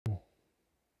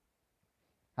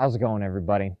How's it going,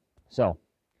 everybody? So,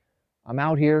 I'm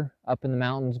out here up in the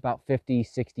mountains about 50,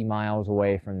 60 miles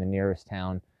away from the nearest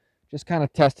town, just kind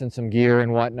of testing some gear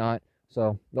and whatnot.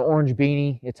 So, the orange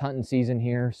beanie, it's hunting season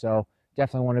here, so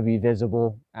definitely want to be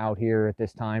visible out here at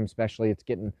this time, especially it's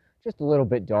getting just a little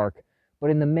bit dark. But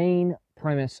in the main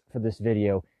premise for this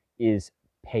video is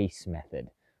PACE method.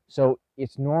 So,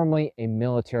 it's normally a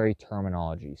military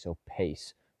terminology, so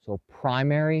PACE. So,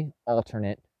 primary,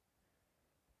 alternate,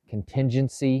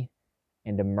 contingency,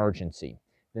 and emergency.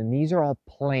 Then these are all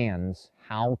plans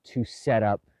how to set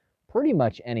up pretty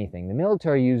much anything. The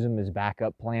military use them as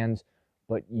backup plans,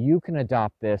 but you can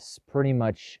adopt this pretty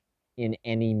much in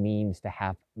any means to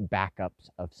have backups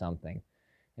of something.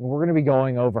 And we're going to be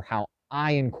going over how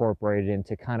I incorporate it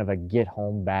into kind of a get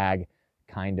home bag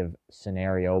kind of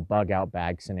scenario, bug out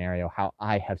bag scenario, how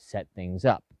I have set things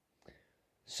up.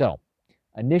 So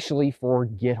initially for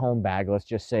get home bag, let's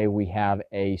just say we have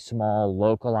a small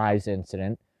localized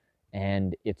incident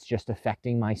and it's just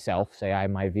affecting myself. Say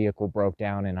my vehicle broke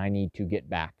down and I need to get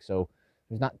back. So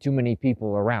there's not too many people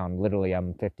around. Literally,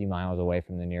 I'm 50 miles away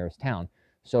from the nearest town.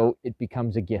 So it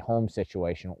becomes a get home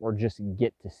situation or just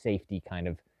get to safety kind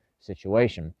of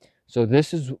situation. So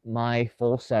this is my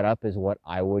full setup, is what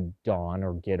I would don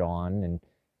or get on and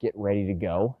get ready to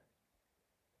go.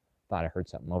 Thought I heard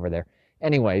something over there.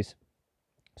 Anyways,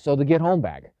 so the get home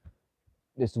bag,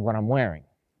 this is what I'm wearing,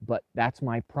 but that's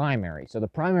my primary. So the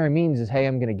primary means is, hey,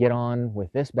 I'm going to get on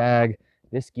with this bag,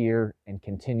 this gear, and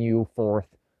continue forth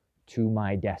to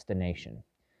my destination.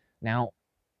 Now,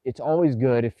 it's always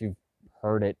good, if you've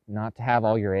heard it, not to have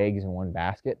all your eggs in one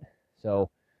basket. So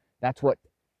that's what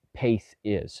PACE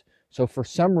is. So for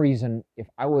some reason, if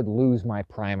I would lose my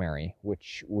primary,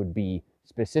 which would be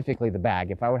specifically the bag,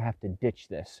 if I would have to ditch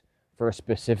this for a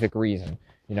specific reason,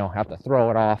 you know, have to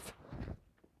throw it off,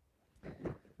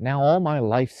 now all my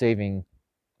life-saving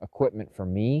equipment for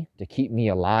me to keep me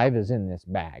alive is in this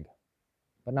bag,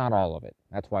 but not all of it.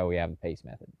 That's why we have a PACE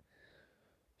method.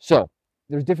 So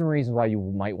there's different reasons why you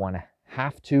might want to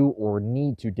have to or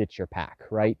need to ditch your pack,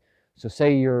 right? So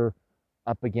say you're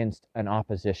up against an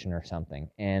opposition or something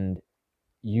and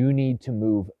you need to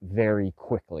move very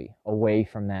quickly away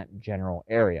from that general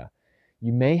area.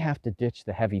 You may have to ditch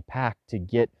the heavy pack to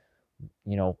get,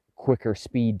 you know, quicker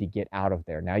speed to get out of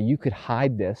there. Now you could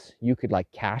hide this, you could like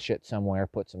cache it somewhere,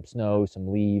 put some snow, some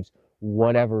leaves,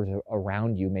 whatever's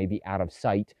around you, maybe out of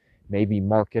sight, maybe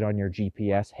mark it on your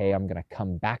GPS, hey, I'm going to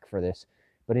come back for this.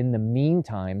 But in the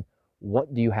meantime,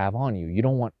 what do you have on you? You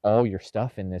don't want all your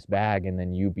stuff in this bag and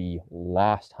then you be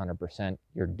lost 100%,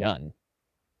 you're done.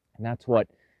 And that's what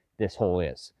this whole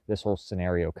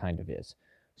scenario kind of is.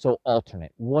 So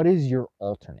alternate, what is your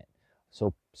alternate?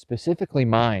 So specifically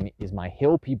mine is my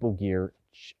Hill People Gear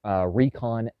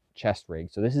Recon chest rig.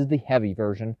 So this is the heavy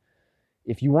version.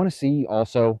 If you want to see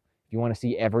also, if you want to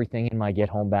see everything in my get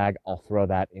home bag, I'll throw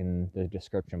that in the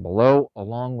description below,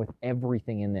 along with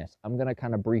everything in this. I'm going to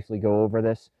kind of briefly go over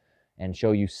this and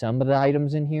show you some of the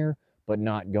items in here, but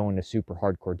not go into super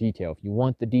hardcore detail. If you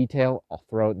want the detail, I'll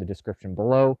throw it in the description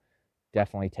below.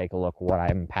 Definitely take a look at what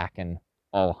I'm packing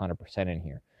all 100% in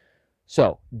here.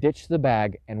 So ditch the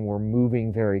bag and we're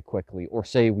moving very quickly, or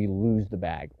say we lose the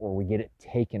bag or we get it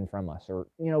taken from us, or,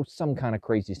 you know, some kind of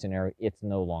crazy scenario, it's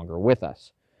no longer with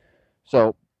us.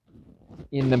 So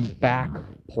in the back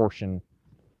portion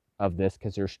of this,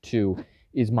 because there's two,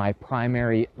 is my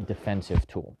primary defensive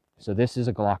tool. So this is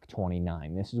a Glock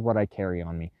 29. This is what I carry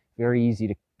on me. Very easy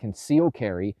to conceal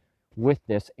carry with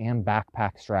this, and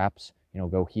backpack straps, you know,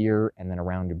 go here and then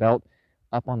around your belt.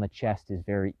 Up on the chest is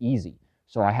very easy.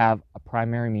 So I have a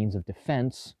primary means of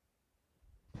defense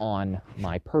on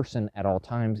my person at all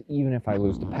times, even if I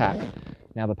lose the pack.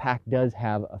 Now the pack does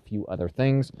have a few other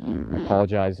things. I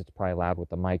apologize, it's probably loud with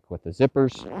the mic with the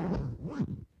zippers.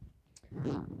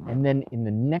 And then in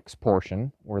the next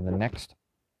portion, or the next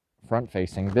front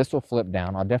facing, this will flip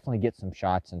down. I'll definitely get some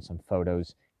shots and some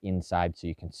photos inside so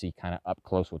you can see kind of up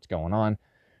close what's going on.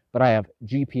 But I have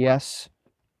GPS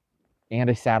and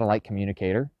a satellite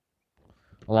communicator,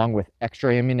 along with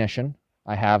extra ammunition.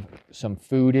 I have some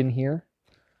food in here,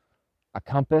 a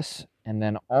compass, and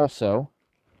then also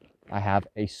I have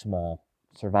a small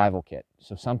survival kit.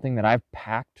 So something that I've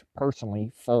packed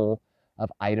personally full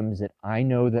of items that I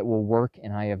know that will work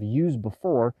and I have used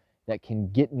before that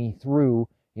can get me through,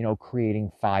 you know,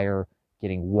 creating fire,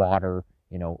 getting water,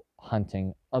 you know,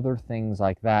 hunting, other things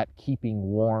like that, keeping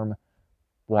warm,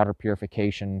 water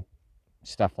purification,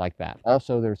 stuff like that.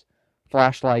 Also, there's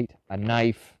flashlight, a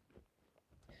knife,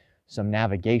 some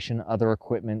navigation, other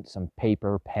equipment, some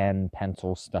paper, pen,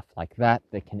 pencil, stuff like that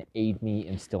that can aid me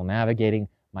in still navigating.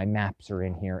 My maps are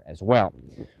in here as well.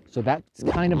 So that's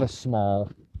kind of a small,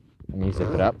 let me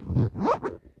zip it up,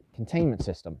 containment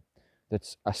system.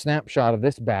 That's a snapshot of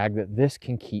this bag that this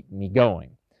can keep me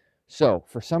going. So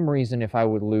for some reason, if I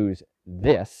would lose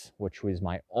this, which was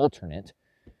my alternate,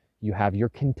 you have your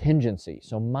contingency.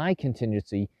 So my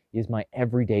contingency is my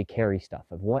everyday carry stuff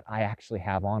of what I actually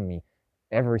have on me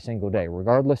every single day,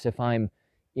 regardless if I'm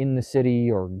in the city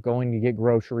or going to get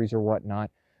groceries or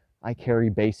whatnot. I carry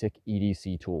basic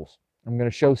EDC tools. I'm going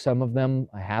to show some of them.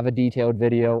 I have a detailed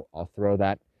video. I'll throw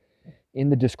that in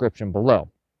the description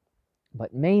below.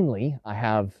 But mainly, I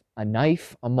have a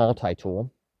knife, a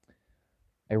multi-tool,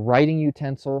 a writing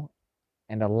utensil,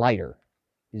 and a lighter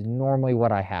is normally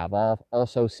what I have.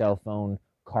 Also cell phone,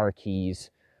 car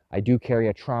keys. I do carry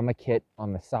a trauma kit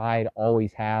on the side,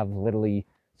 always have. Literally,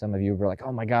 some of you were like,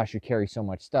 oh my gosh, you carry so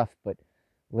much stuff. But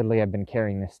literally, I've been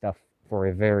carrying this stuff for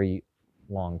a very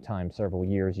long time, several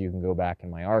years. You can go back in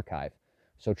my archive.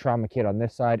 So trauma kit on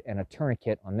this side and a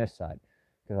tourniquet on this side.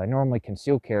 Because I normally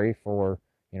conceal carry for,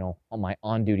 on my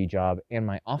on-duty job and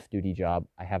my off-duty job,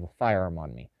 I have a firearm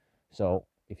on me. So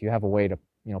if you have a way to,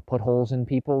 put holes in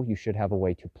people, you should have a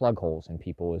way to plug holes in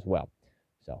people as well.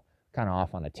 So kind of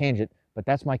off on a tangent, but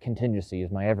that's my contingency,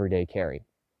 is my everyday carry.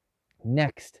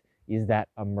 Next is that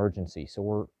emergency. So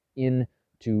we're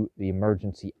into the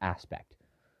emergency aspect.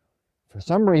 For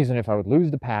some reason, if I would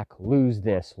lose the pack, lose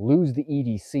this, lose the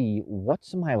EDC,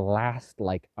 what's my last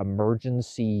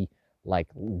emergency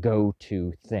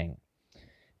go-to thing?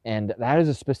 And that is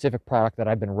a specific product that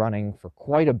I've been running for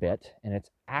quite a bit, and it's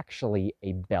actually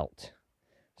a belt.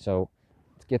 So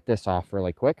let's get this off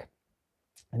really quick.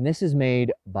 And this is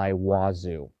made by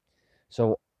Wazoo.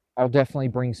 So I'll definitely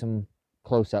bring some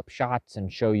close-up shots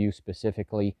and show you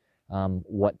specifically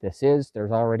what this is.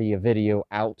 There's already a video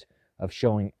out of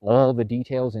showing all the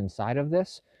details inside of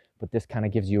this, but this kind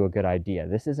of gives you a good idea.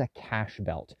 This is a cash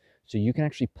belt. So you can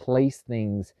actually place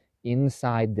things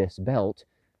inside this belt,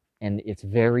 and it's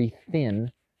very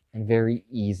thin and very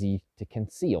easy to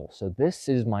conceal. So this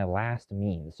is my last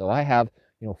means. So I have,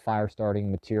 fire starting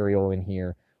material in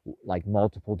here, like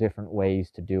multiple different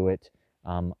ways to do it.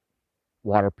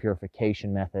 Water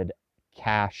purification method,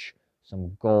 cash,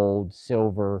 some gold,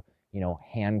 silver,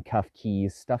 handcuff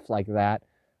keys, stuff like that.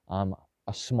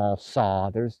 A small saw,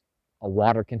 there's a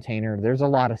water container. There's a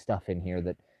lot of stuff in here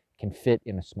that can fit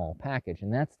in a small package.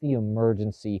 And that's the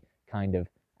emergency kind of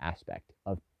aspect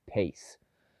of PACE.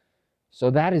 So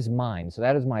that is mine. So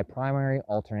that is my primary,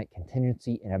 alternate,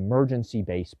 contingency, and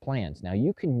emergency-based plans. Now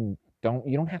you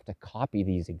don't have to copy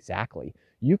these exactly.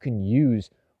 You can use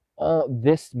all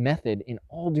this method in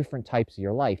all different types of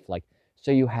your life. Like,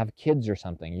 say you have kids or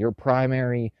something, your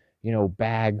primary,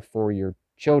 bag for your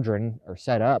children are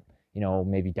set up,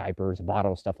 maybe diapers,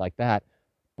 bottles, stuff like that.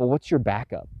 But what's your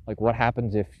backup? Like, what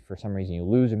happens if for some reason you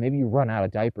lose, or maybe you run out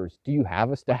of diapers? Do you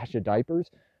have a stash of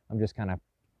diapers? I'm just kind of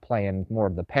playing more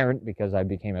of the parent because I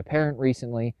became a parent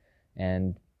recently,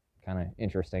 and kind of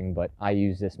interesting, but I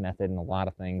use this method in a lot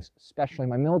of things, especially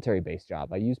my military-based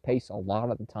job. I use PACE a lot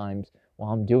of the times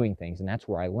while I'm doing things, and that's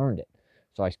where I learned it.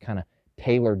 So I kind of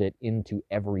tailored it into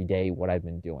every day what I've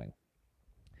been doing.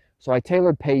 So I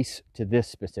tailored PACE to this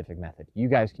specific method. You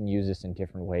guys can use this in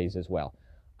different ways as well.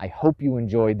 I hope you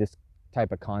enjoyed this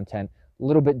type of content. A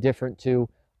little bit different too.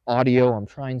 Audio, I'm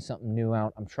trying something new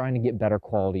out. I'm trying to get better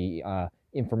quality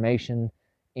information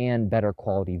and better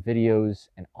quality videos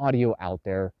and audio out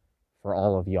there for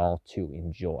all of y'all to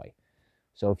enjoy.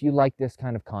 So if you like this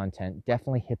kind of content,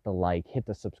 definitely hit the like, hit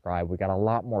the subscribe. We got a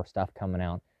lot more stuff coming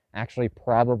out. Actually,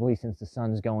 probably since the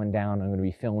sun's going down, I'm going to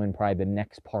be filming probably the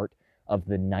next part of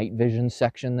the night vision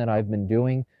section that I've been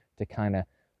doing to kind of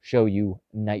show you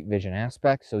night vision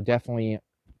aspects. So definitely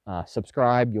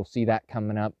subscribe. You'll see that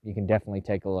coming up. You can definitely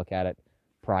take a look at it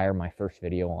prior to my first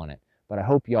video on it. But I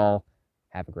hope y'all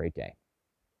have a great day.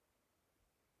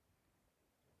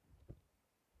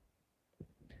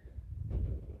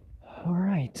 All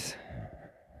right.